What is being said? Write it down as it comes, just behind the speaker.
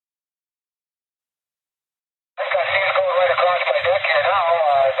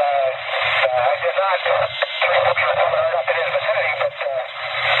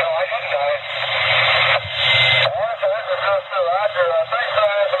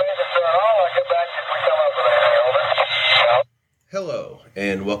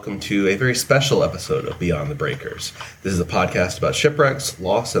and welcome to a very special episode of Beyond the Breakers. This is a podcast about shipwrecks,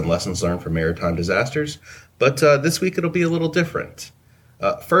 loss, and lessons learned from maritime disasters, but this week it'll be a little different.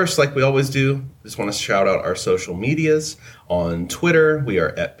 First, like we always do, just want to shout out our social medias. On Twitter, we are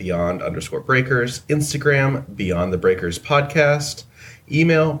at Beyond_Breakers, Instagram, Beyond the Breakers Podcast,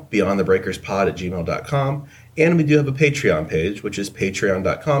 email beyondthebreakerspod@gmail.com, and we do have a Patreon page, which is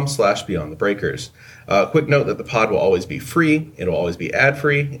patreon.com/beyondthebreakers. Quick note that the pod will always be free, it'll always be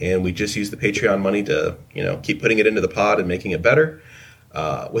ad-free, and we just use the Patreon money to, keep putting it into the pod and making it better.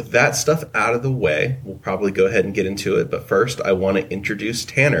 With that stuff out of the way, we'll probably go ahead and get into it, but first I want to introduce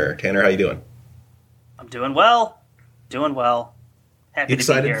Tanner. Tanner, how you doing? I'm doing well. Happy to be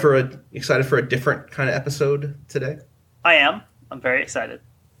here. Excited for a different kind of episode today? I am. I'm very excited.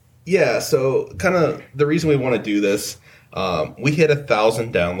 Yeah, so kind of the reason we want to do this, we hit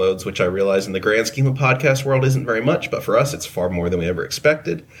 1,000 downloads, which I realize in the grand scheme of podcast world isn't very much, but for us it's far more than we ever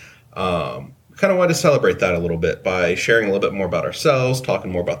expected. Kind of wanted to celebrate that a little bit by sharing a little bit more about ourselves, talking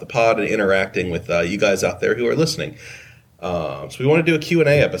more about the pod, and interacting with you guys out there who are listening. So we want to do a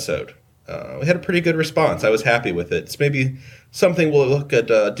Q&A episode. We had a pretty good response. I was happy with it. It's maybe something we'll look at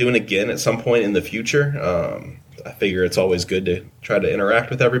doing again at some point in the future. I figure it's always good to try to interact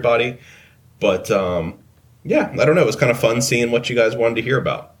with everybody. But, yeah, I don't know. It was kind of fun seeing what you guys wanted to hear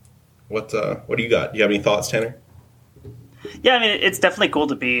about. What do you got? Do you have any thoughts, Tanner? Yeah, I mean, it's definitely cool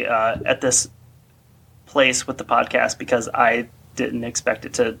to be at this place with the podcast because I didn't expect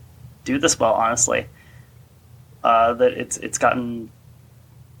it to do this well, honestly. That it's gotten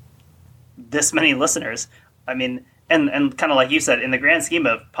this many listeners. I mean, and kind of like you said, in the grand scheme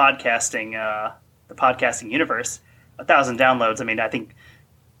of podcasting, the podcasting universe, 1,000 downloads. I mean, I think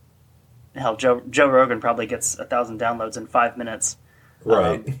hell, Joe Rogan probably gets 1,000 downloads in 5 minutes.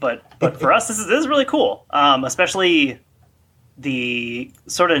 Right. But for us, this is really cool. Especially the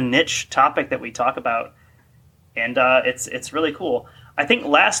sort of niche topic that we talk about, and it's really cool. I think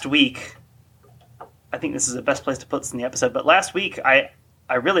last week, I think this is the best place to put this in the episode. But last week, I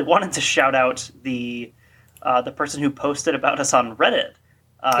really wanted to shout out the person who posted about us on Reddit.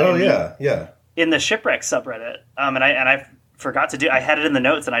 Yeah. In the shipwreck subreddit, and I forgot to do. I had it in the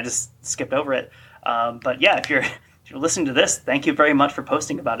notes, and I just skipped over it. But yeah, if you're listening to this, thank you very much for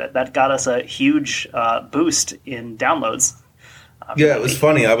posting about it. That got us a huge boost in downloads. Yeah, it was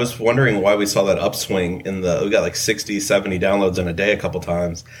funny. I was wondering why we saw that upswing we got like 60, 70 downloads in a day a couple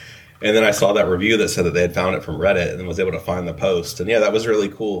times. And then I saw that review that said that they had found it from Reddit and was able to find the post. And yeah, that was really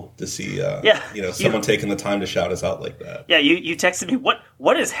cool to see, someone taking the time to shout us out like that. Yeah, you texted me,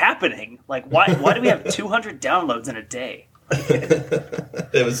 what is happening? Like, why do we have 200 downloads in a day?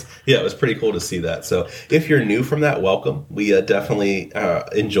 It was pretty cool to see that. So if you're new from that, welcome. We definitely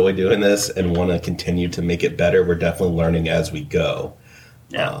enjoy doing this and want to continue to make it better. We're definitely learning as we go.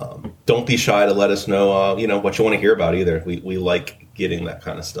 Yeah. Don't be shy to let us know, what you want to hear about either. We like getting that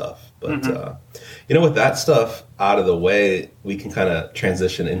kind of stuff. But, with that stuff out of the way, we can kind of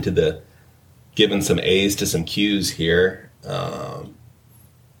transition into the giving some A's to some Q's here. All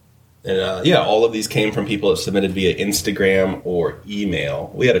of these came from people that submitted via Instagram or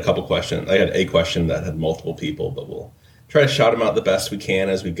email. We had a couple questions. I had a question that had multiple people, but we'll try to shout them out the best we can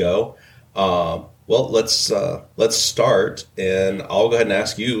as we go. Well, let's start, and I'll go ahead and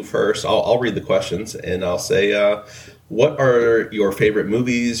ask you first. I'll read the questions, and I'll say, what are your favorite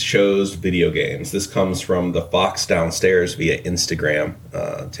movies, shows, video games? This comes from the Fox Downstairs via Instagram.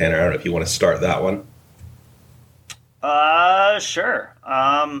 Tanner, I don't know if you want to start that one. Sure.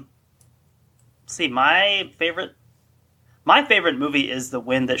 See, my favorite movie is The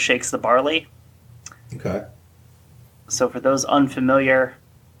Wind That Shakes the Barley. Okay. So for those unfamiliar,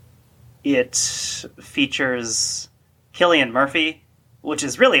 it features Cillian Murphy, which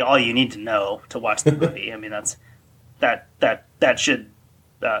is really all you need to know to watch the movie. I mean, that should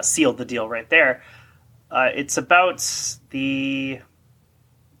seal the deal right there. It's about the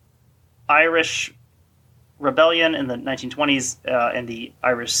Irish Rebellion in the 1920s and the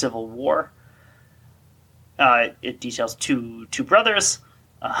Irish Civil War. It details two brothers,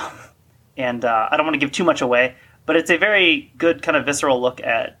 and I don't want to give too much away, but it's a very good kind of visceral look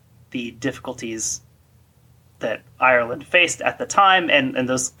at the difficulties that Ireland faced at the time, and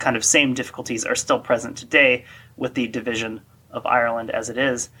those kind of same difficulties are still present today with the division of Ireland as it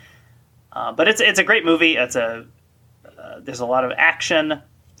is. But it's a great movie. There's a lot of action.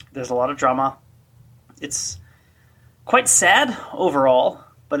 There's a lot of drama. It's quite sad overall,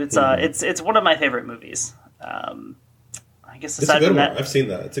 but it's one of my favorite movies. I guess aside from that, I've seen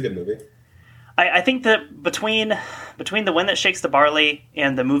that. It's a good movie. I think that between The Wind That Shakes the Barley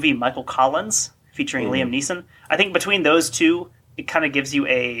and the movie Michael Collins featuring Liam Neeson, I think between those two, it kind of gives you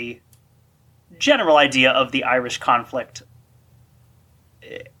a general idea of the Irish conflict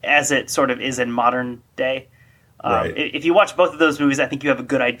as it sort of is in modern day. Right. If you watch both of those movies, I think you have a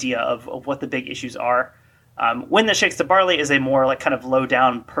good idea of what the big issues are. When the Shakes to Barley is a more like kind of low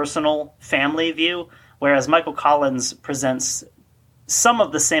down personal family view, whereas Michael Collins presents some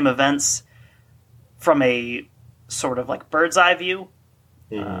of the same events from a sort of like bird's eye view.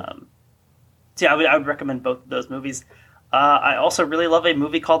 Mm-hmm. So yeah, I would recommend both of those movies. I also really love a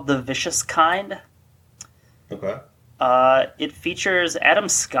movie called The Vicious Kind. Okay. It features Adam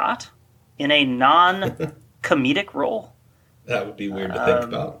Scott in a non-comedic role. That would be weird to think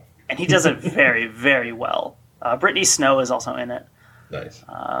about. And he does it very, very well. Brittany Snow is also in it. Nice.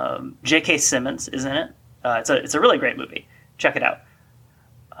 J.K. Simmons is in it. It's a really great movie. Check it out.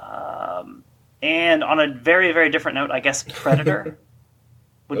 And on a very, very different note, I guess Predator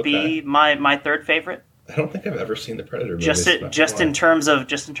would be my third favorite. I don't think I've ever seen the Predator movie. Just in terms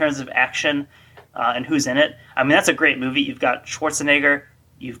of action and who's in it. I mean, that's a great movie. You've got Schwarzenegger,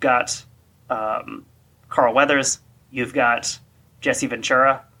 you've got Carl Weathers, you've got Jesse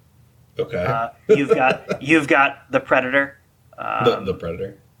Ventura. Okay. You've got the Predator. The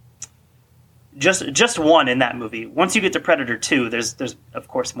Predator. Just one in that movie. Once you get to Predator 2, there's of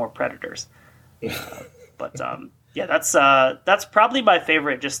course more Predators. But yeah, that's probably my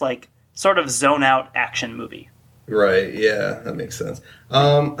favorite. Just like sort of zone out action movie. Right. Yeah, that makes sense.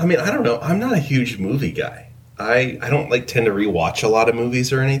 I mean, I don't know. I'm not a huge movie guy. I don't like tend to rewatch a lot of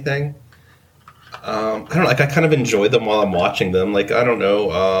movies or anything. I don't like. I kind of enjoy them while I'm watching them. Like I don't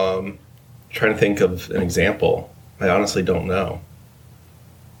know. Trying to think of an example. I honestly don't know.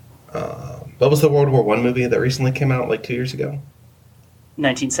 What was the World War I movie that recently came out like 2 years ago?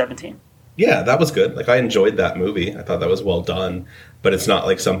 1917. Yeah, that was good. Like I enjoyed that movie. I thought that was well done, but it's not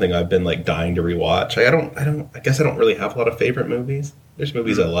like something I've been like dying to rewatch. I guess I don't really have a lot of favorite movies. There's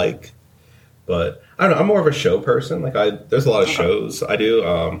movies I like, but I don't know. I'm more of a show person. Like there's a lot of shows I do.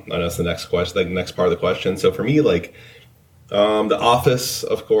 I know it's the next question, like the next part of the question. So for me, like The Office,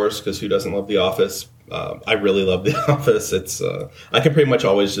 of course, because who doesn't love The Office? I really love The Office. It's I can pretty much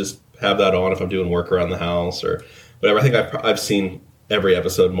always just have that on if I'm doing work around the house or whatever. I think I've seen every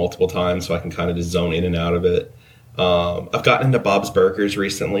episode multiple times, so I can kind of just zone in and out of it. I've gotten into Bob's Burgers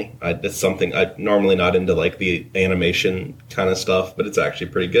recently. It's something I'm normally not into, like the animation kind of stuff, but it's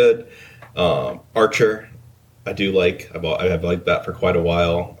actually pretty good. Archer, I do like. I have liked that for quite a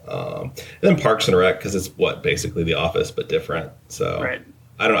while. And then Parks and Rec, because it's basically The Office but different. So Right.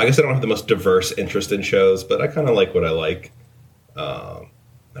 I don't know. I guess I don't have the most diverse interest in shows, but I kind of like what I like.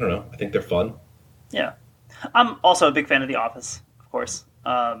 I don't know. I think they're fun. Yeah, I'm also a big fan of The Office, of course.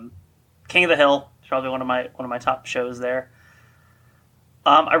 King of the Hill is probably one of my top shows there.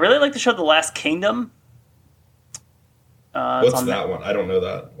 I really like the show The Last Kingdom. What's that one? I don't know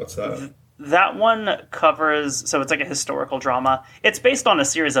that. What's that? That one covers, so it's like a historical drama. It's based on a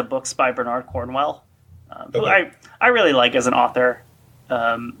series of books by Bernard Cornwell, who I really like as an author.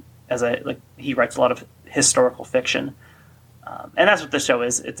 He writes a lot of historical fiction, and that's what the show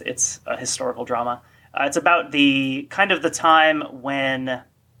is. It's a historical drama. It's about the kind of the time when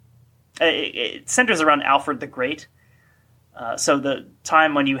it centers around Alfred the Great. So the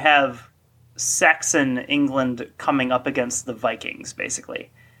time when you have Saxon England coming up against the Vikings, basically.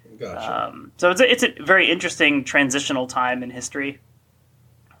 Gotcha. So it's a very interesting transitional time in history,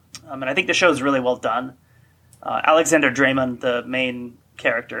 and I think the show is really well done. Alexander Draymond, the main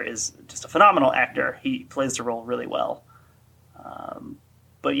character, is just a phenomenal actor. He plays the role really well.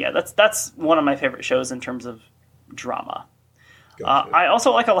 But yeah, that's one of my favorite shows in terms of drama. Gotcha. I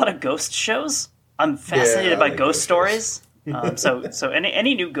also like a lot of ghost shows. I'm fascinated by like ghost stories. So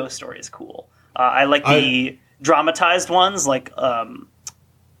any new ghost story is cool. I like the dramatized ones, like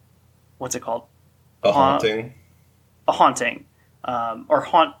what's it called? A Haunting. A Haunting, or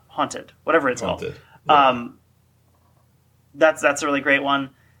Haunted, whatever it's Haunted. called. Yeah. That's a really great one.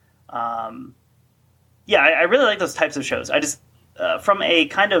 Yeah, I really like those types of shows. I just from a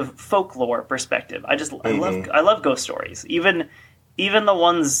kind of folklore perspective, I love ghost stories. Even the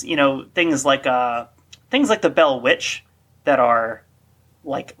ones, things like the Bell Witch that are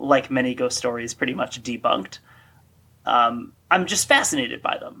like many ghost stories, pretty much debunked. I'm just fascinated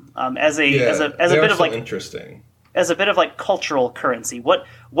by them as a bit of like interesting, as a bit of like cultural currency. What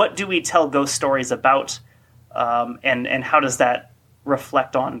do we tell ghost stories about, and how does that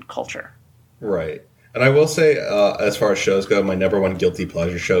reflect on culture? Right. And I will say, as far as shows go, my number one guilty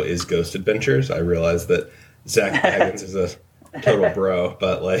pleasure show is Ghost Adventures. I realize that Zach Baggins is a total bro,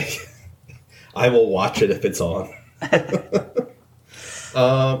 but like, I will watch it if it's on.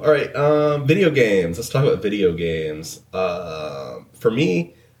 All right, video games. Let's talk about video games. For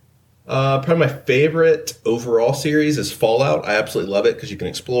me, probably my favorite overall series is Fallout. I absolutely love it because you can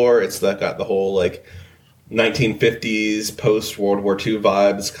explore. It's got the whole like 1950s post World War II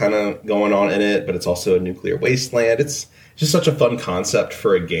vibes kind of going on in it, but it's also a nuclear wasteland. It's just such a fun concept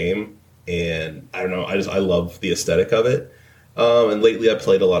for a game, and I don't know, I love the aesthetic of it. And lately I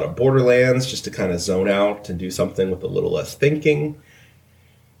played a lot of Borderlands just to kind of zone out and do something with a little less thinking.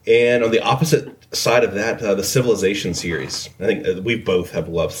 And on the opposite side of that, the Civilization series. I think we both have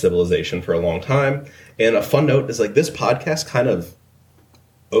loved Civilization for a long time. And a fun note is like this podcast kind of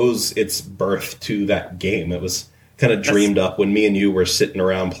owes its birth to that game. It was kind of dreamed up when me and you were sitting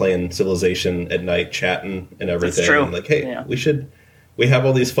around playing Civilization at night, chatting and everything. That's true. And like, hey, we have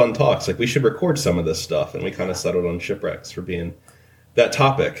all these fun talks. Like, we should record some of this stuff. And we kind of settled on Shipwrecks for being that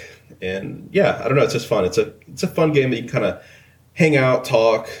topic. And yeah, I don't know. It's just fun. It's a fun game that you can kind of hang out,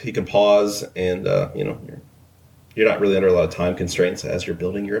 talk. You can pause, and you're not really under a lot of time constraints as you're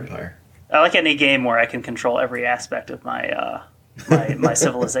building your empire. I like any game where I can control every aspect of my my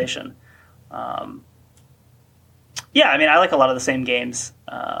civilization. Yeah, I mean, I like a lot of the same games.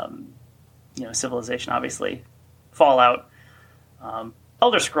 Civilization, obviously, Fallout,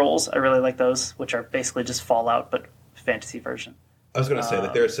 Elder Scrolls. I really like those, which are basically just Fallout but fantasy version. I was going to say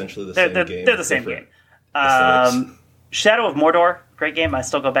that they're essentially the same game. They're the same game. Shadow of Mordor, great game. I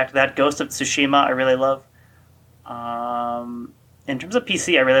still go back to that. Ghost of Tsushima, I really love. In terms of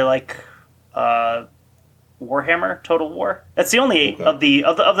PC, I really like Warhammer Total War. That's the only of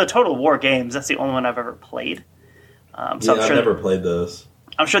the Total War games. That's the only one I've ever played. I've never played those.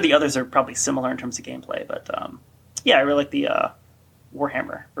 I'm sure the others are probably similar in terms of gameplay, but I really like the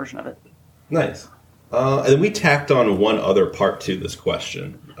Warhammer version of it. Nice. And then we tacked on one other part to this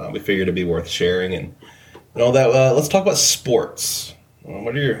question. We figured it'd be worth sharing and all that. Let's talk about sports.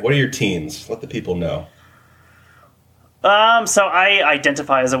 What are your teams? Let the people know. So I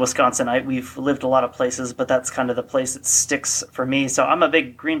identify as a Wisconsinite. We've lived a lot of places, but that's kind of the place that sticks for me. So I'm a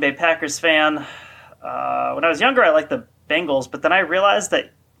big Green Bay Packers fan. When I was younger, I liked the Bengals, but then I realized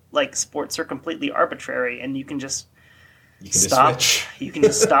that like sports are completely arbitrary, and you can just stop. You can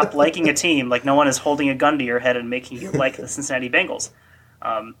just stop liking a team. Like no one is holding a gun to your head and making you like the Cincinnati Bengals.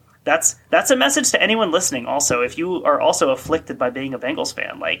 That's a message to anyone listening. Also, if you are also afflicted by being a Bengals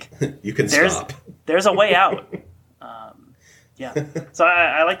fan, like you can stop. There's a way out. So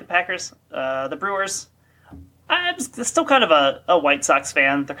I like the Packers, the Brewers. I'm still kind of a White Sox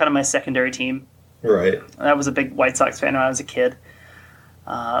fan. They're kind of my secondary team. Right. I was a big White Sox fan when I was a kid.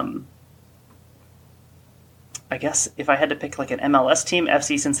 I guess if I had to pick like an MLS team,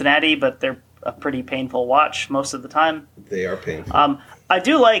 FC Cincinnati, but they're a pretty painful watch most of the time. They are painful. I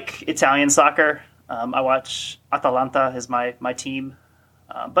do like Italian soccer. I watch Atalanta is my team.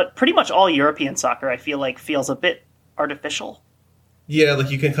 But pretty much all European soccer I feel like feels a bit artificial. Yeah, like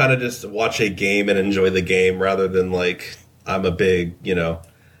you can kind of just watch a game and enjoy the game rather than like I'm a big,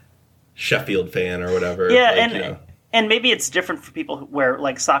 Sheffield fan or whatever. Yeah, and maybe it's different for people where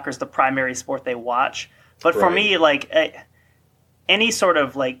like soccer's the primary sport they watch. But for me, like any sort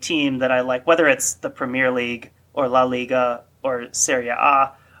of like team that I like, whether it's the Premier League or La Liga or Serie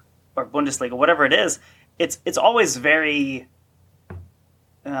A or Bundesliga, whatever it is, it's always very.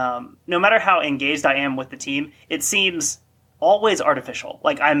 No matter how engaged I am with the team, it seems always artificial.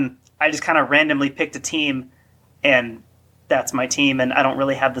 Like I just kind of randomly picked a team, and that's my team, and I don't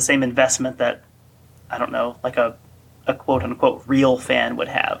really have the same investment that I don't know, like a quote unquote real fan would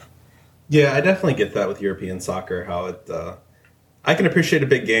have. Yeah, I definitely get that with European soccer. How it, I can appreciate a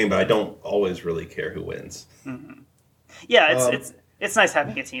big game, but I don't always really care who wins. Mm-hmm. Yeah, it's nice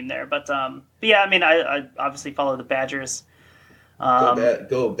having a team there, but yeah, I mean, I obviously follow the Badgers.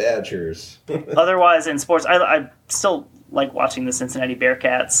 Go Badgers. Otherwise, in sports, I still like watching the Cincinnati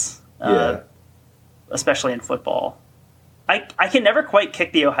Bearcats, especially in football. I can never quite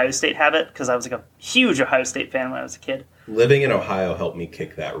kick the Ohio State habit because I was like a huge Ohio State fan when I was a kid. Living in Ohio helped me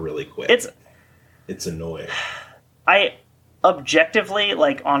kick that really quick. It's annoying. I objectively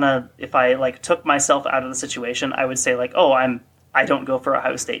if I like took myself out of the situation, I would say like, oh, I don't go for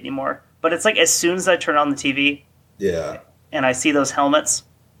Ohio State anymore. But it's like as soon as I turn on the TV, and I see those helmets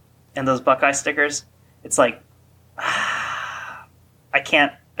and those Buckeye stickers, it's like I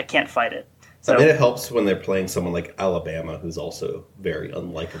can't fight it. So, I mean, it helps when they're playing someone like Alabama, who's also very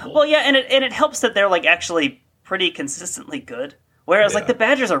unlikable. Well, yeah, and it helps that they're like actually pretty consistently good, whereas like the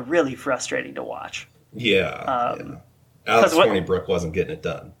Badgers are really frustrating to watch. Alex Hornibrook wasn't getting it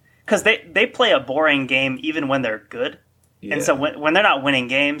done because they play a boring game even when they're good, and so when they're not winning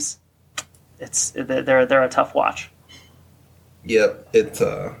games, they're a tough watch. Yep,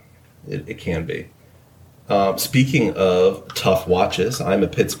 it can be. Speaking of tough watches, I'm a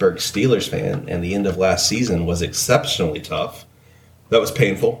Pittsburgh Steelers fan, and the end of last season was exceptionally tough. That was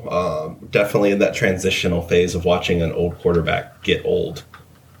painful. Definitely in that transitional phase of watching an old quarterback get old,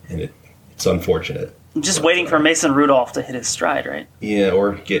 and it's unfortunate. Just waiting for Mason Rudolph to hit his stride, right? Yeah,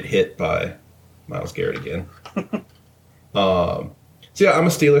 or get hit by Myles Garrett again. So yeah, I'm a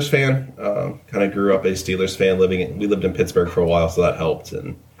Steelers fan. Kind of grew up a Steelers fan. We lived in Pittsburgh for a while, so that helped.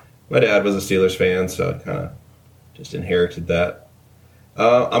 And my dad was a Steelers fan, so I kind of just inherited that.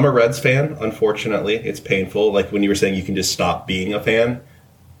 I'm a Reds fan. Unfortunately, it's painful. Like when you were saying, you can just stop being a fan.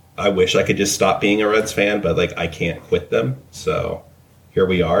 I wish I could just stop being a Reds fan, but like I can't quit them. So here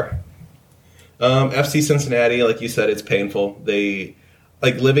we are. FC Cincinnati, like you said, it's painful.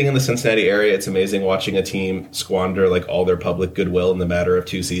 Like living in the Cincinnati area, it's amazing watching a team squander like all their public goodwill in the matter of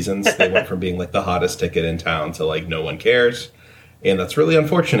 2 seasons. They went from being like the hottest ticket in town to like no one cares. And that's really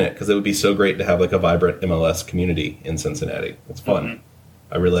unfortunate because it would be so great to have like a vibrant MLS community in Cincinnati. It's fun. Mm-hmm.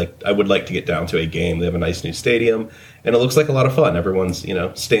 I would like to get down to a game. They have a nice new stadium and it looks like a lot of fun. Everyone's,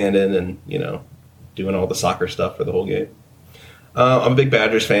 standing and, doing all the soccer stuff for the whole game. I'm a big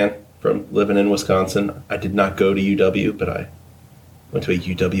Badgers fan from living in Wisconsin. I did not go to UW, but I went to a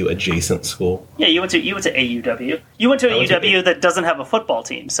UW adjacent school. Yeah, you went to AUW. You went to a UW that doesn't have a football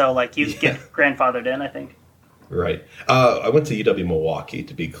team, so like you get grandfathered in, I think. Right. I went to UW Milwaukee,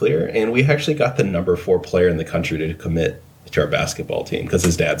 to be clear, and we actually got the number 4 player in the country to commit to our basketball team because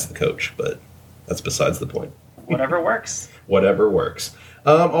his dad's the coach, but that's besides the point. Whatever works. Whatever works.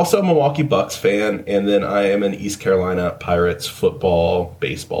 Also a Milwaukee Bucks fan, and then I am an East Carolina Pirates football,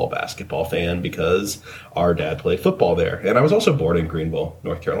 baseball, basketball fan because our dad played football there. And I was also born in Greenville,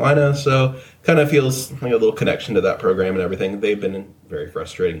 North Carolina, so kind of feels like a little connection to that program and everything. They've been very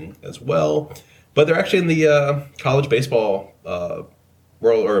frustrating as well. But they're actually in the college baseball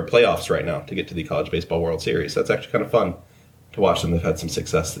world or playoffs right now to get to the College Baseball World Series. That's actually kind of fun to watch them. They've had some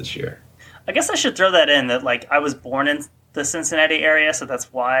success this year. I guess I should throw that in that like I was born in the Cincinnati area, so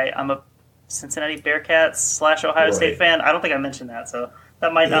that's why I'm a Cincinnati Bearcats / Ohio State fan. I don't think I mentioned that, so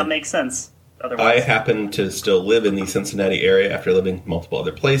that might not make sense otherwise. I happen to still live in the Cincinnati area after living multiple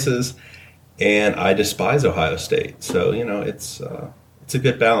other places, and I despise Ohio State. So, it's a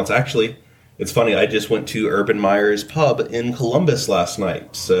good balance. Actually, it's funny, I just went to Urban Meyer's pub in Columbus last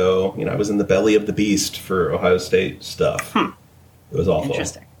night. So, I was in the belly of the beast for Ohio State stuff. It was awful.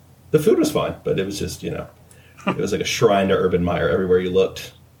 Interesting. The food was fine, but it was just, it was like a shrine to Urban Meyer everywhere you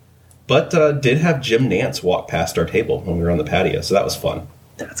looked. But did have Jim Nantz walk past our table when we were on the patio, so that was fun.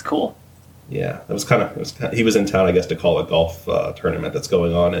 That's cool. Yeah, that was kind of, he was in town, I guess, to call a golf tournament that's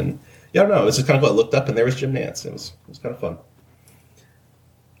going on. And yeah, I don't know, it was just kind of what I looked up, and there was Jim Nantz. It was kind of fun.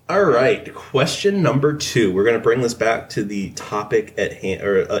 All right, question number 2. We're going to bring this back to the topic at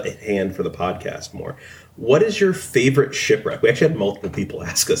hand for the podcast more. What is your favorite shipwreck? We actually had multiple people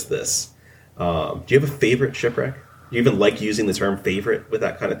ask us this. Do you have a favorite shipwreck? Do you even like using the term favorite with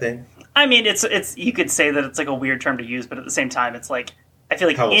that kind of thing? I mean, it's you could say that it's like a weird term to use, but at the same time, it's like I feel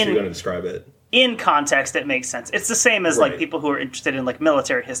like how else are you going to describe it? In context, it makes sense. It's the same as like people who are interested in like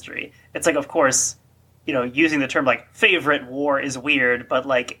military history. It's like, of course, using the term like favorite war is weird, but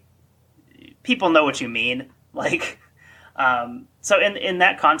like people know what you mean. Like, so in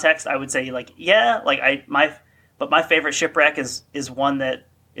that context, I would say like my favorite shipwreck is one that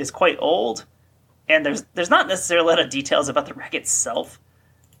is quite old, and there's not necessarily a lot of details about the wreck itself,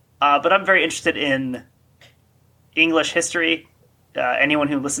 but I'm very interested in English history. Anyone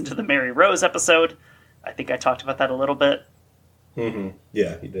who listened to the Mary Rose episode, I think I talked about that a little bit. Mm-hmm.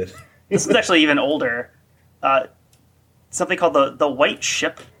 Yeah, you did. This is actually even older. Something called the White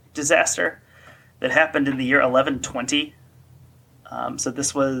Ship disaster that happened in the year 1120. So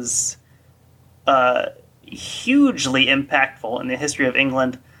this was hugely impactful in the history of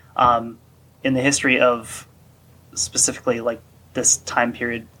England, in the history of specifically like this time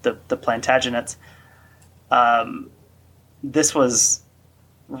period, the Plantagenets. This was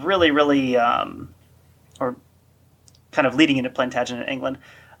really, really, or kind of leading into Plantagenet England,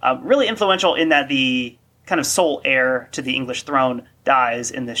 really influential in that the kind of sole heir to the English throne dies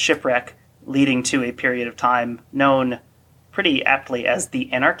in this shipwreck, leading to a period of time known pretty aptly as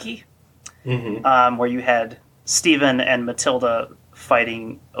the Anarchy, where you had Stephen and Matilda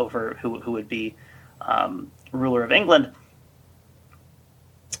fighting over who would be ruler of England.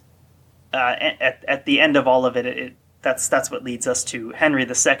 At the end of all of it, that's what leads us to Henry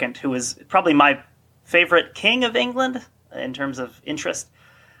II, who is probably my favorite king of England in terms of interest.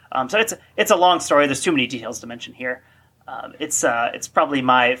 So it's a long story. There's too many details to mention here. It's probably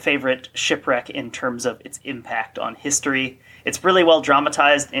my favorite shipwreck in terms of its impact on history It's really well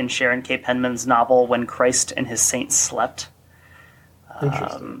dramatized in Sharon K. Penman's novel When Christ and His Saints Slept.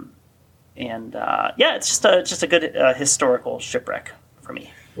 Interesting. It's just a good historical shipwreck for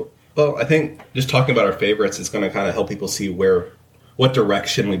me. Well, I think just talking about our favorites is going to kind of help people see what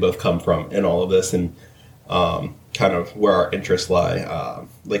direction we both come from in all of this, and kind of where our interests lie.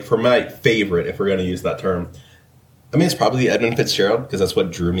 Like for my favorite, if we're going to use that term, I mean, it's probably Edmund Fitzgerald, because that's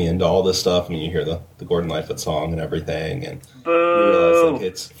what drew me into all this stuff. I mean, you hear the Gordon Lightfoot song and everything, and Boo! you realize like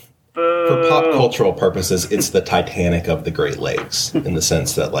it's Boo! for pop cultural purposes, it's the Titanic of the Great Lakes in the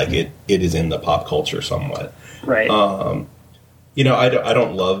sense that like it is in the pop culture somewhat. Right. I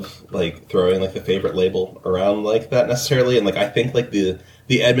don't love like throwing like the favorite label around like that necessarily, and like I think like the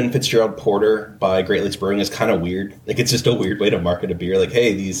Edmund Fitzgerald Porter by Great Lakes Brewing is kind of weird. Like it's just a weird way to market a beer. Like,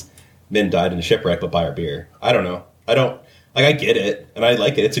 hey, these men died in a shipwreck, but buy our beer. I don't know. I get it, and I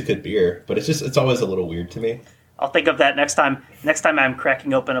like it. It's a good beer, but it's always a little weird to me. I'll think of that next time. Next time I'm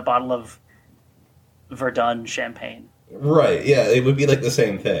cracking open a bottle of Verdun champagne. Right? Yeah, it would be like the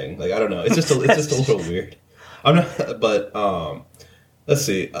same thing. Like I don't know. It's just a little weird. I'm not, but let's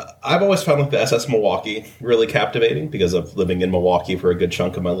see. I've always found like the SS Milwaukee really captivating because of living in Milwaukee for a good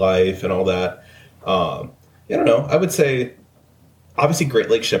chunk of my life and all that. I don't know. I would say, obviously, Great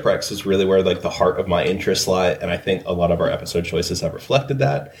Lakes Shipwrecks is really where like the heart of my interests lie, and I think a lot of our episode choices have reflected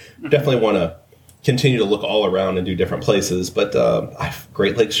that. Definitely want to continue to look all around and do different places, but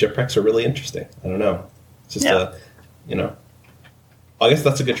Great Lakes Shipwrecks are really interesting. I don't know. It's just I guess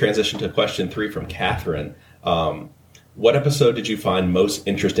that's a good transition to question 3 from Catherine. What episode did you find most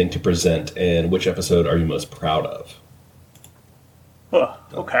interesting to present, and which episode are you most proud of? Oh,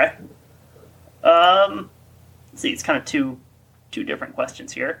 okay. Let's see. It's kind of two different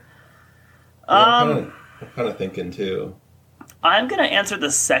questions here. I'm kind of thinking too. I'm going to answer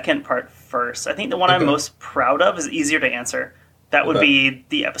the second part first. I think the one I'm most proud of is easier to answer. That would be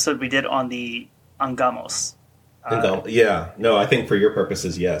the episode we did on the Angamos. I think for your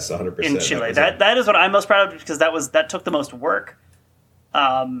purposes, yes, 100%. In Chile. That is what I'm most proud of, because that took the most work.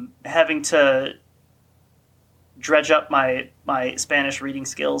 Having to dredge up my Spanish reading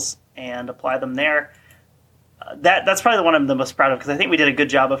skills and apply them there. That's probably the one I'm the most proud of, because I think we did a good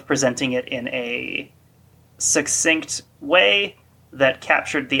job of presenting it in a succinct way that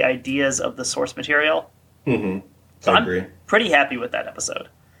captured the ideas of the source material. Mm-hmm. So I agree. I'm pretty happy with that episode.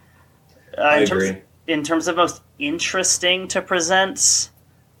 I agree. In terms of most interesting to present,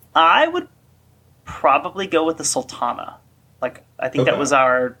 I would probably go with the Sultana. Like, I think that was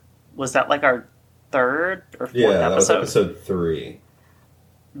that like our third or fourth episode? Yeah, that was episode 3.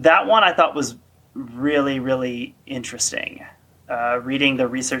 That one I thought was really, really interesting. Reading the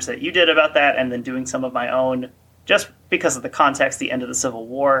research that you did about that, and then doing some of my own, just because of the context, the end of the Civil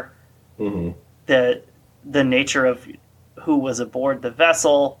War, the nature of who was aboard the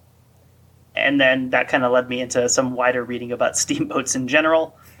vessel, and then that kind of led me into some wider reading about steamboats in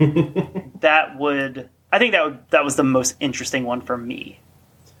general. That was the most interesting one for me.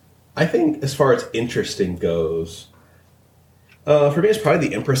 I think as far as interesting goes, for me it's probably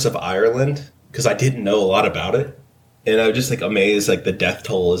the Empress of Ireland, because I didn't know a lot about it. And I was just like amazed, like the death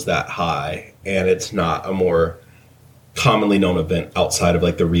toll is that high, and it's not a more commonly known event outside of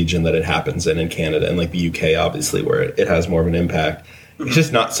like the region that it happens in Canada and like the UK, obviously, where it has more of an impact. It's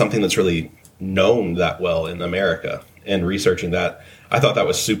just not something that's really known that well in America. And researching that, I thought that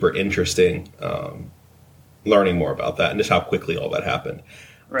was super interesting, learning more about that and just how quickly all that happened.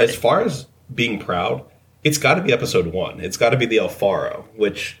 Right. As far as being proud, it's got to be episode 1. It's got to be the El Faro,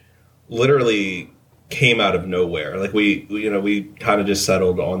 which literally came out of nowhere. Like we kind of just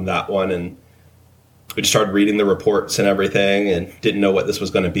settled on that one, and we just started reading the reports and everything, and didn't know what this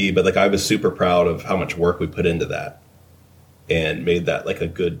was going to be. But like I was super proud of how much work we put into that, and made that like we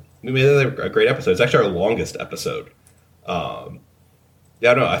made that a great episode. It's actually our longest episode.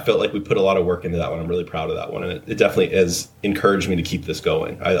 I felt like we put a lot of work into that one. I'm really proud of that one, and it definitely has encouraged me to keep this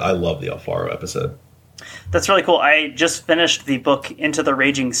going. I love the El Faro episode. That's really cool. I just finished the book Into the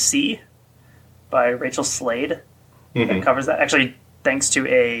Raging Sea by Rachel Slade. That covers that. Actually, thanks to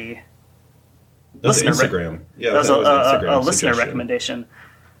a listener Instagram. That was a listener recommendation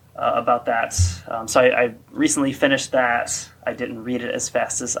about that. So I recently finished that. I didn't read it as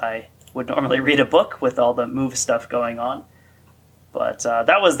fast as I would normally read a book with all the move stuff going on. But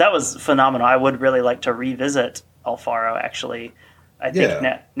that was phenomenal. I would really like to revisit El Faro, actually. I think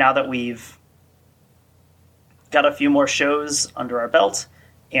now that we've got a few more shows under our belt,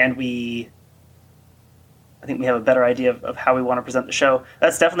 and I think we have a better idea of how we want to present the show,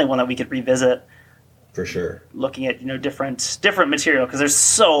 that's definitely one that we could revisit. For sure. Looking at different material, because there's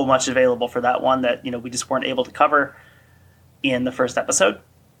so much available for that one that we just weren't able to cover. in the first episode.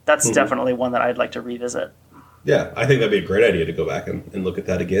 That's definitely one that I'd like to revisit. Yeah, I think that'd be a great idea to go back and look at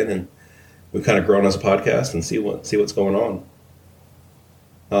that again. And we've kind of grown as a podcast and see what's going on.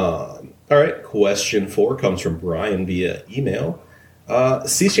 All right, question 4 comes from Brian via email.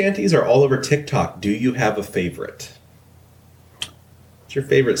 Sea shanties are all over TikTok. Do you have a favorite? What's your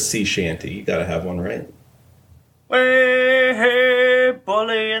favorite sea shanty? You got to have one, right? Way, hey,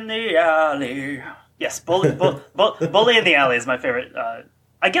 bully in the alley. Yes, bully in the alley is my favorite.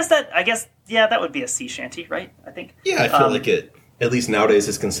 I guess that would be a sea shanty, right? I think. Yeah, I feel like it, at least nowadays,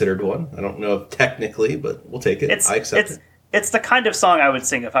 is considered one. I don't know if technically, but we'll take it. I accept it. It's the kind of song I would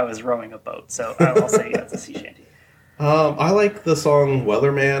sing if I was rowing a boat, so I'll say it's a sea shanty. I like the song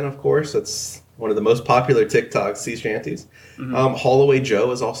Weatherman, of course. That's one of the most popular TikTok sea shanties. Holloway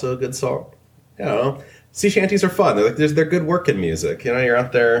Joe is also a good song. I don't know. Sea shanties are fun. They're good working music. You know, you're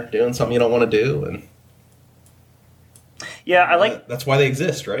out there doing something you don't want to do, and yeah, I like. That's why they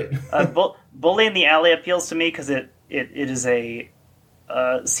exist, right? Bully in the Alley appeals to me because it is a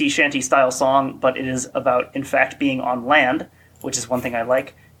sea shanty style song, but it is about, in fact, being on land, which is one thing I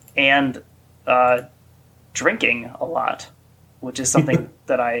like, and drinking a lot, which is something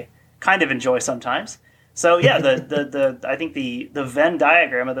that I kind of enjoy sometimes. So yeah, the I think the Venn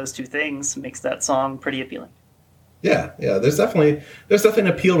diagram of those two things makes that song pretty appealing. Yeah. There's definitely an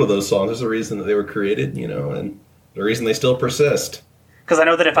appeal to those songs. There's a reason that they were created, you know, and the reason they still persist. Because I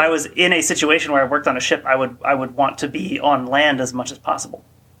know that if I was in a situation where I worked on a ship, I would want to be on land as much as possible.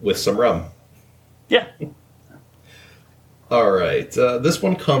 With some rum. Yeah. All right. This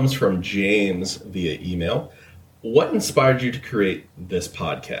one comes from James via email. What inspired you to create this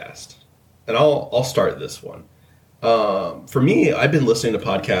podcast? And I'll start this one. For me, I've been listening to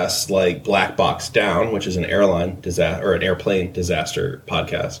podcasts like Black Box Down, which is an airplane disaster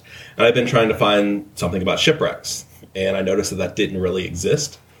podcast. And I've been trying to find something about shipwrecks. And I noticed that didn't really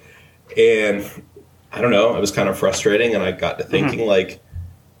exist. And I don't know, it was kind of frustrating. And I got to thinking, like,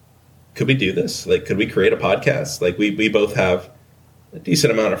 could we do this? Like, could we create a podcast? Like, we both have a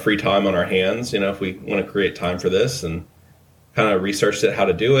decent amount of free time on our hands, you know, if we want to create time for this, and kind of researched how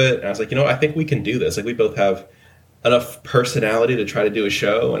to do it. And I was like, I think we can do this. Like, we both have enough personality to try to do a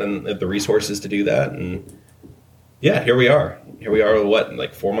show and the resources to do that. And yeah, here we are. What,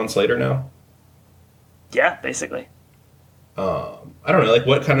 like 4 months later now? Yeah, basically. I don't know, like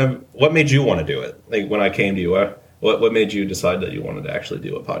what made you want to do it? Like when I came to you, what made you decide that you wanted to actually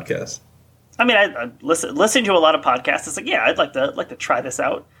do a podcast? I mean, I listen to a lot of podcasts. It's like, yeah, I'd like to try this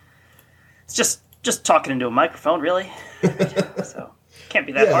out. It's just talking into a microphone, really. So can't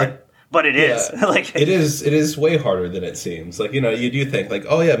be that hard. But it is. Like it is way harder than it seems. Like, you know, you do think like,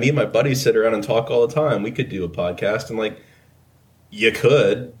 oh yeah, me and my buddies sit around and talk all the time. We could do a podcast, and like you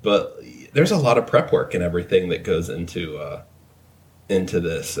could, but there's a lot of prep work and everything that goes into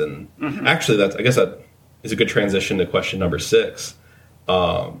this. And actually, that is a good transition to question number 6.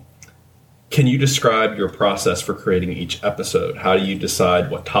 Can you describe your process for creating each episode? How do you decide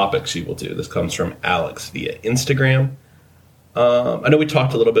what topics you will do? This comes from Alex via Instagram. I know we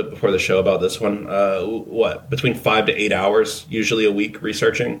talked a little bit before the show about this one. Between 5 to 8 hours, usually a week,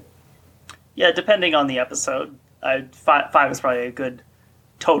 researching? Yeah, depending on the episode. 5 is probably a good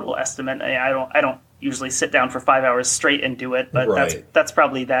total estimate. I don't usually sit down for 5 hours straight and do it, but that's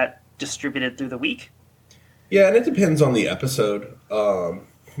probably that distributed through the week. Yeah, and it depends on the episode.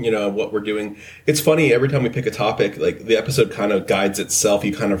 What we're doing. It's funny, every time we pick a topic, like the episode kind of guides itself.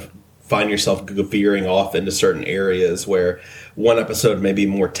 You kind of find yourself veering off into certain areas where one episode may be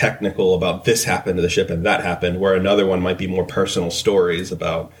more technical about this happened to the ship and that happened, where another one might be more personal stories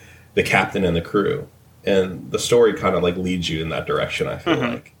about the captain and the crew. And the story kind of like leads you in that direction, I feel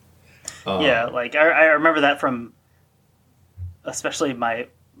like. Like I remember that from especially my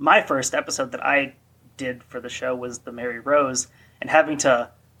first episode that I did for the show was the Mary Rose, and having to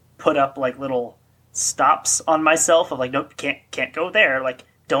put up like little stops on myself of like, nope, can't go there. Like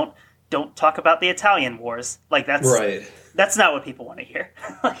don't talk about the Italian wars. Like that's not what people want to hear.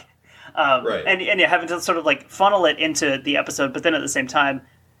 And you're having to sort of like funnel it into the episode, but then at the same time,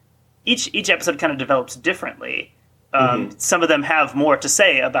 each episode kind of develops differently. Some of them have more to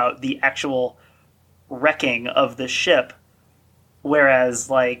say about the actual wrecking of the ship, whereas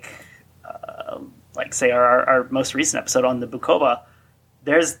like say our most recent episode on the Bukoba,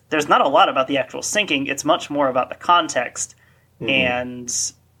 there's not a lot about the actual sinking. It's much more about the context and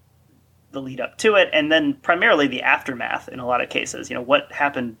the lead up to it, and then primarily the aftermath in a lot of cases. You know, what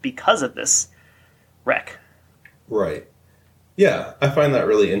happened because of this wreck. Right. Yeah, I find that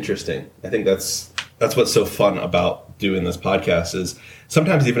really interesting. I think that's what's so fun about doing this podcast is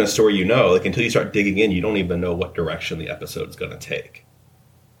sometimes even a story, like until you start digging in, you don't even know what direction the episode is going to take.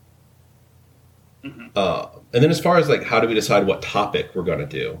 And then as far as like how do we decide what topic we're going to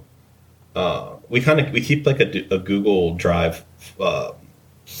do, we keep like a Google Drive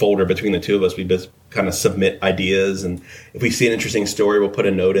folder between the two of us. We just kind of submit ideas, and if we see an interesting story, we'll put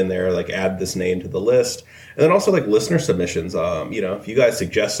a note in there, like add this name to the list. And then also like listener submissions. If you guys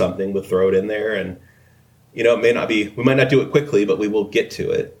suggest something, we'll throw it in there, and we might not do it quickly, but we will get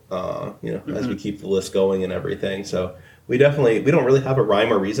to it. As we keep the list going and everything. So we don't really have a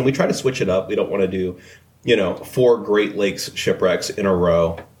rhyme or reason. We try to switch it up. We don't want to do 4 Great Lakes shipwrecks in a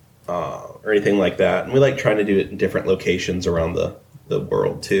row or anything like that. And we like trying to do it in different locations around the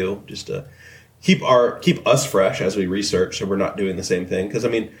world too, just to keep us fresh as we research, so we're not doing the same thing. Because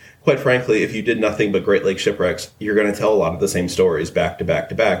quite frankly, if you did nothing but Great Lakes shipwrecks, you're going to tell a lot of the same stories back to back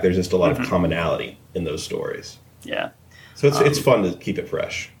to back. There's just a lot of commonality in those stories. Yeah. So it's fun to keep it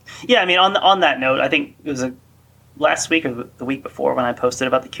fresh. Yeah, on that note, I think it was last week or the week before when I posted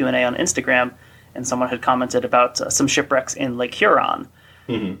about the Q&A on Instagram, and someone had commented about some shipwrecks in Lake Huron.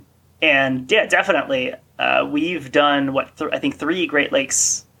 Mm-hmm. And yeah, definitely, we've done I think 3 Great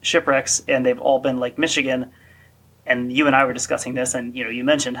Lakes shipwrecks, and they've all been Lake Michigan. And you and I were discussing this, and you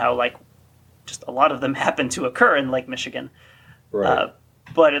mentioned how like just a lot of them happen to occur in Lake Michigan. Right.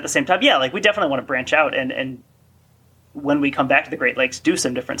 But at the same time, yeah, like we definitely want to branch out and when we come back to the Great Lakes, do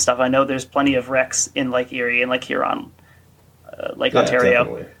some different stuff. I know there's plenty of wrecks in Lake Erie and Lake Huron, Lake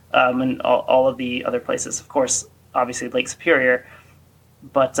Ontario, and all of the other places. Of course, obviously Lake Superior.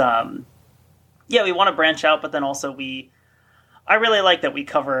 But we want to branch out, but then also I really like that we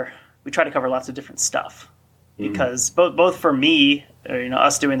try to cover lots of different stuff, because both for me,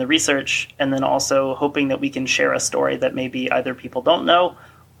 us doing the research, and then also hoping that we can share a story that maybe either people don't know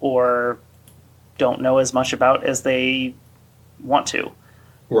or don't know as much about as they want to.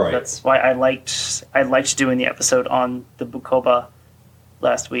 Right. That's why I liked doing the episode on the Bukoba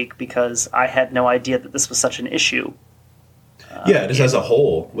last week, because I had no idea that this was such an issue. Just as a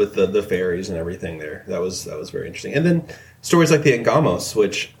whole with the ferries and everything there. That was very interesting. And then stories like the Engamos,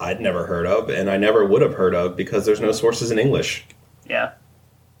 which I'd never heard of, and I never would have heard of because there's no sources in English. Yeah.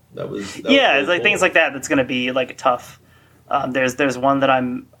 That was it's like cool. Things like that that's going to be like tough. There's one that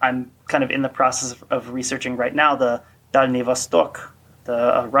I'm kind of in the process of researching right now, the Dalny Vostok,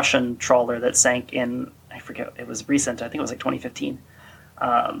 the Russian trawler that sank in, I forget, it was recent, I think it was like 2015.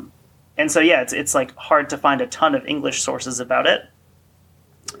 And so, yeah, it's like hard to find a ton of English sources about it.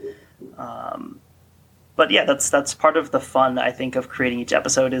 But yeah, that's part of the fun, I think, of creating each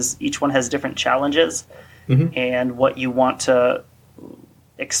episode, is each one has different challenges and what you want to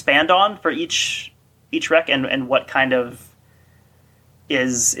expand on for each rec, and what kind of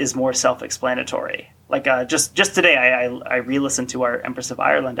is more self-explanatory. Like just today, I re-listened to our Empress of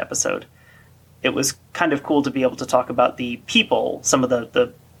Ireland episode. It was kind of cool to be able to talk about the people, some of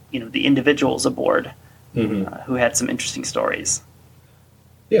the individuals aboard who had some interesting stories.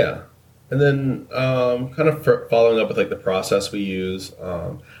 Yeah. And then kind of following up with like the process we use,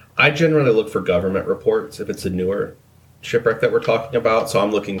 I generally look for government reports if it's a newer shipwreck that we're talking about. So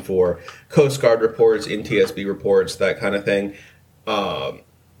I'm looking for Coast Guard reports, NTSB reports, that kind of thing.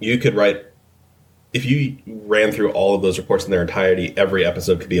 You could write, if you ran through all of those reports in their entirety, every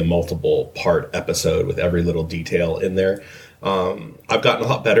episode could be a multiple part episode with every little detail in there. I've gotten a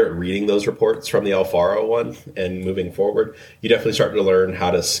lot better at reading those reports from the Alfaro one, and moving forward, you definitely start to learn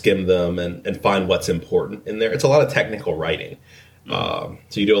how to skim them and find what's important in there. It's a lot of technical writing. So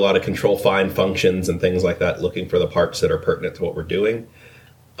you do a lot of control find functions and things like that, looking for the parts that are pertinent to what we're doing.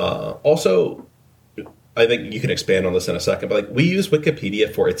 Also, I think you can expand on this in a second, but like we use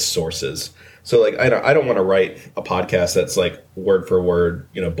Wikipedia for its sources. So like I don't want to write a podcast that's like word for word,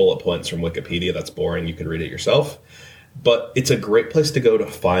 bullet points from Wikipedia. That's boring. You can read it yourself. But it's a great place to go to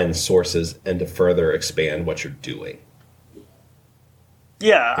find sources and to further expand what you're doing.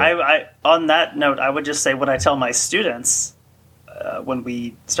 Yeah, I on that note, I would just say what I tell my students when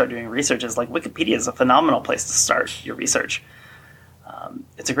we start doing research is like Wikipedia is a phenomenal place to start your research.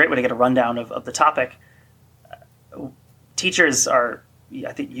 It's a great way to get a rundown of the topic. Teachers are,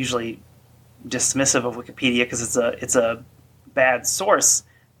 I think, usually dismissive of Wikipedia because it's a bad source.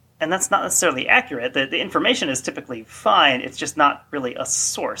 And that's not necessarily accurate. The information is typically fine. It's just not really a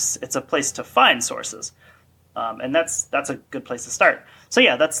source. It's a place to find sources. And that's a good place to start. So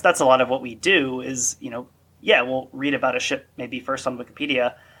yeah, that's a lot of what we do is, we'll read about a ship maybe first on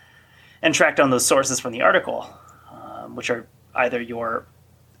Wikipedia and track down those sources from the article, which are either your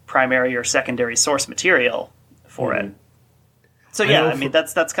primary or secondary source material for it. So yeah, I mean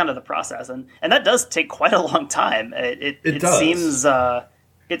that's kind of the process, and that does take quite a long time. It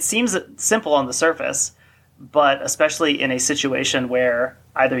seems simple on the surface, but especially in a situation where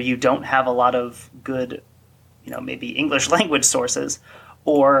either you don't have a lot of good, maybe English language sources,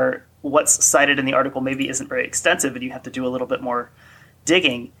 or what's cited in the article maybe isn't very extensive, and you have to do a little bit more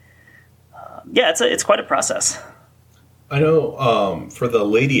digging. It's quite a process. I know for the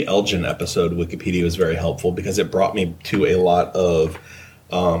Lady Elgin episode, Wikipedia was very helpful because it brought me to a lot of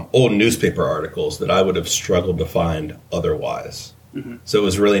old newspaper articles that I would have struggled to find otherwise. Mm-hmm. So it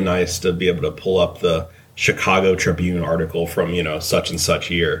was really nice to be able to pull up the Chicago Tribune article from, such and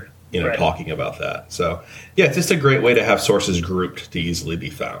such year, right, talking about that. So, yeah, it's just a great way to have sources grouped to easily be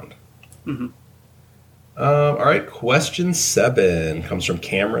found. Mm-hmm. All right, question 7 comes from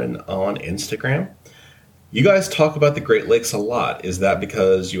Cameron on Instagram. You guys talk about the Great Lakes a lot. Is that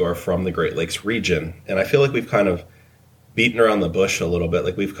because you are from the Great Lakes region? And I feel like we've kind of beaten around the bush a little bit.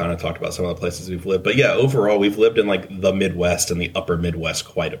 Like we've kind of talked about some of the places we've lived. But yeah, overall, we've lived in like the Midwest and the upper Midwest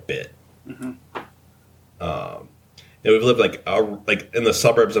quite a bit. Mm-hmm. We've lived like in the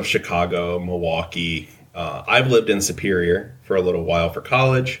suburbs of Chicago, Milwaukee. I've lived in Superior for a little while for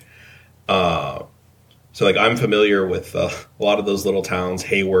college. So like I'm familiar with a lot of those little towns,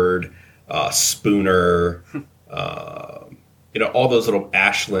 Hayward, Spooner, all those little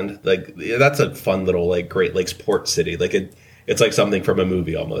Ashland, like that's a fun little like Great Lakes port city. Like it's like something from a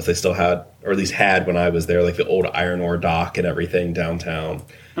movie almost. They still had, or at least had when I was there, like the old iron ore dock and everything downtown.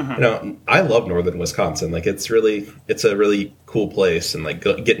 Mm-hmm. I love northern Wisconsin. Like it's a really cool place, and like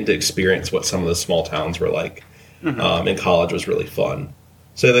getting to experience what some of the small towns were like in college was really fun.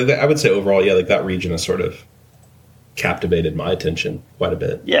 So I would say overall, yeah, like that region has sort of captivated my attention quite a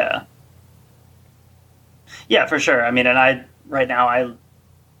bit. Yeah, for sure. I mean, and right now I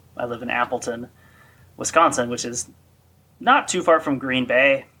live in Appleton, Wisconsin, which is not too far from Green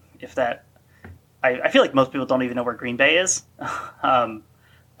Bay. I feel like most people don't even know where Green Bay is.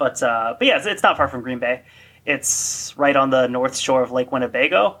 But yeah, it's not far from Green Bay. It's right on the north shore of Lake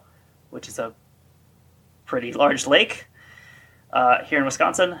Winnebago, which is a pretty large lake here in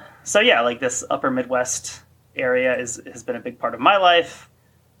Wisconsin. So yeah, like this upper Midwest area has been a big part of my life.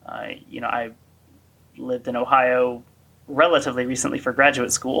 I lived in Ohio relatively recently for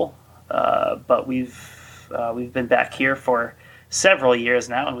graduate school, but we've been back here for several years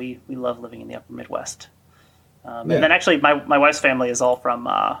now, and we love living in the upper Midwest. And then actually my wife's family is all from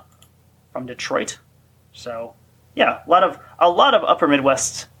Detroit, so yeah, a lot of upper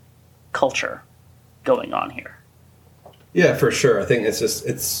Midwest culture going on here. Yeah, for sure. I think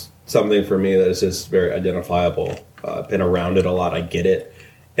it's something for me that is just very identifiable. I've been around it a lot. I get it.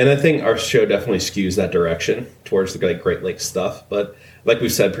 And I think our show definitely skews that direction towards the Great Lakes stuff. But like we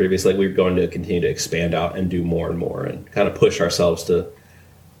said previously, we're going to continue to expand out and do more and more and kind of push ourselves to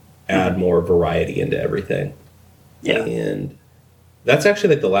add more variety into everything. Yeah. And that's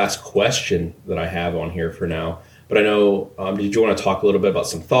actually like the last question that I have on here for now. But I know, did you want to talk a little bit about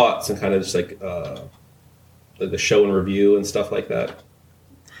some thoughts and kind of just like the show and review and stuff like that?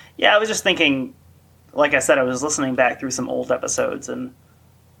 Yeah, I was just thinking, like I said, I was listening back through some old episodes and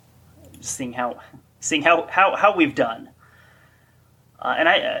seeing how we've done,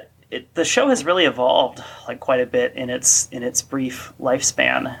 and the show has really evolved like quite a bit in its brief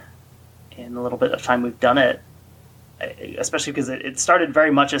lifespan, in the little bit of time we've done it, especially because it started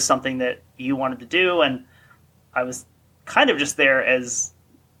very much as something that you wanted to do, and I was kind of just there as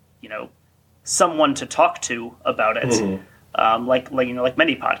someone to talk to about it. Mm-hmm. Like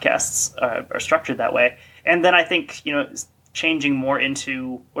many podcasts are structured that way, and then I think changing more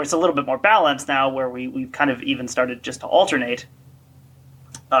into where it's a little bit more balanced now, where we've kind of even started just to alternate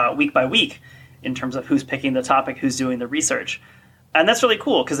week by week in terms of who's picking the topic, who's doing the research. And that's really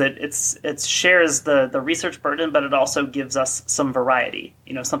cool because it shares the research burden, but it also gives us some variety.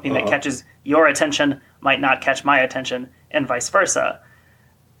 Something that catches your attention might not catch my attention, and vice versa.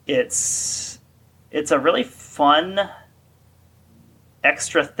 It's a really fun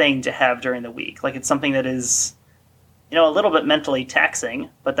extra thing to have during the week. Like it's something that is a little bit mentally taxing,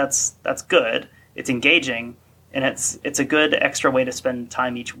 but that's good. It's engaging, and it's a good extra way to spend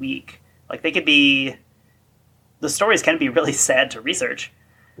time each week. Like the stories can be really sad to research.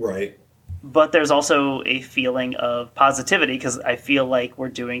 Right. But there's also a feeling of positivity because I feel like we're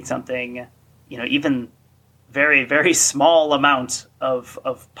doing something, even very, very small amount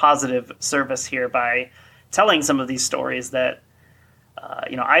of positive service here by telling some of these stories that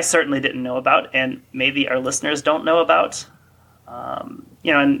I certainly didn't know about, and maybe our listeners don't know about.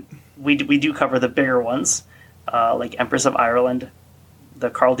 And we do cover the bigger ones, like Empress of Ireland,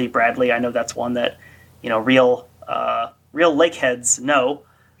 the Carl D. Bradley. I know that's one that, real real lakeheads know,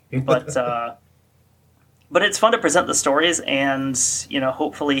 but but it's fun to present the stories and,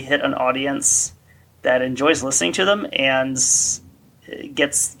 hopefully hit an audience that enjoys listening to them and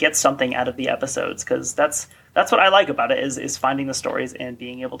gets something out of the episodes, because that's what I like about it is finding the stories and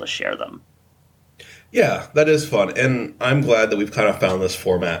being able to share them. Yeah, that is fun, and I'm glad that we've kind of found this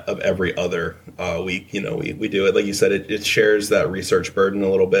format of every other week. We do it, like you said, it shares that research burden a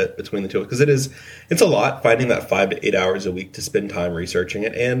little bit between the two, because it's a lot finding that 5 to 8 hours a week to spend time researching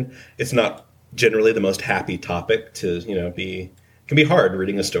it, and it's not generally the most happy topic to can be hard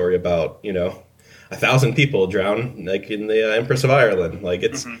reading a story about 1,000 people drown like in the Empress of Ireland. Like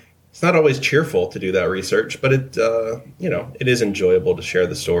it's not always cheerful to do that research, but it is enjoyable to share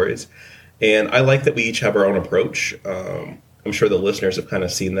the stories. And I like that we each have our own approach. I'm sure the listeners have kind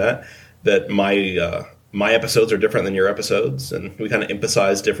of seen that my episodes are different than your episodes, and we kind of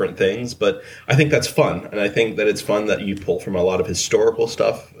emphasize different things. But I think that's fun, and I think that it's fun that you pull from a lot of historical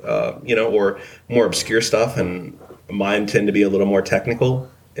stuff, or more obscure stuff, and mine tend to be a little more technical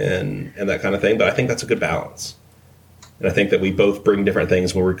and that kind of thing. But I think that's a good balance. And I think that we both bring different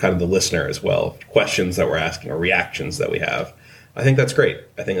things when we're kind of the listener as well, questions that we're asking or reactions that we have. I think that's great.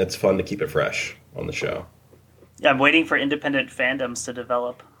 I think that's fun to keep it fresh on the show. Yeah, I'm waiting for independent fandoms to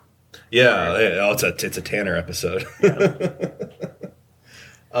develop. Yeah, it's a Tanner episode.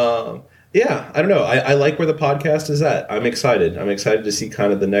 Yeah. I don't know. I like where the podcast is at. I'm excited. I'm excited to see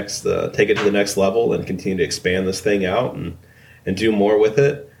kind of the next, take it to the next level and continue to expand this thing out and do more with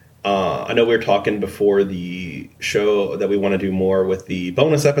it. I know we were talking before the show that we want to do more with the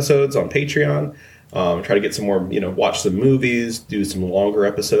bonus episodes on Patreon. Try to get some more, watch some movies, do some longer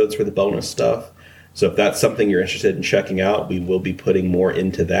episodes for the bonus stuff. So if that's something you're interested in checking out, we will be putting more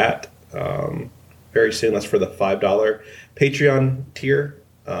into that very soon. That's for the $5 Patreon tier.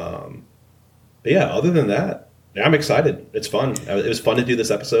 But yeah, other than that, I'm excited. It's fun. It was fun to do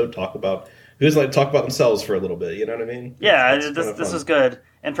this episode, talk about themselves for a little bit. You know what I mean? Yeah, this was good.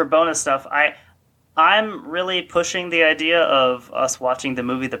 And for bonus stuff, I'm really pushing the idea of us watching the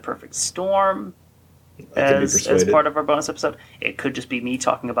movie The Perfect Storm as part of our bonus episode. It could just be me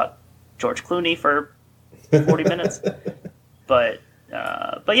talking about George Clooney for 40 minutes. But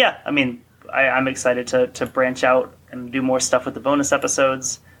yeah, I mean, I'm excited to branch out and do more stuff with the bonus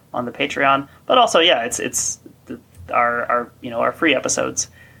episodes on the Patreon. But also, yeah, it's our free episodes.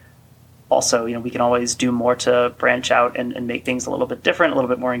 Also, we can always do more to branch out and make things a little bit different, a little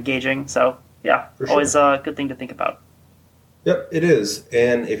bit more engaging. So yeah, always a good thing to think about. Yep, it is.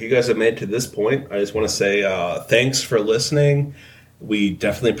 And if you guys have made it to this point, I just want to say thanks for listening. We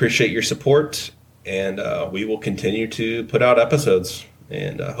definitely appreciate your support, and we will continue to put out episodes.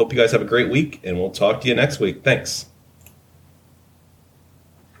 And hope you guys have a great week, and we'll talk to you next week. Thanks.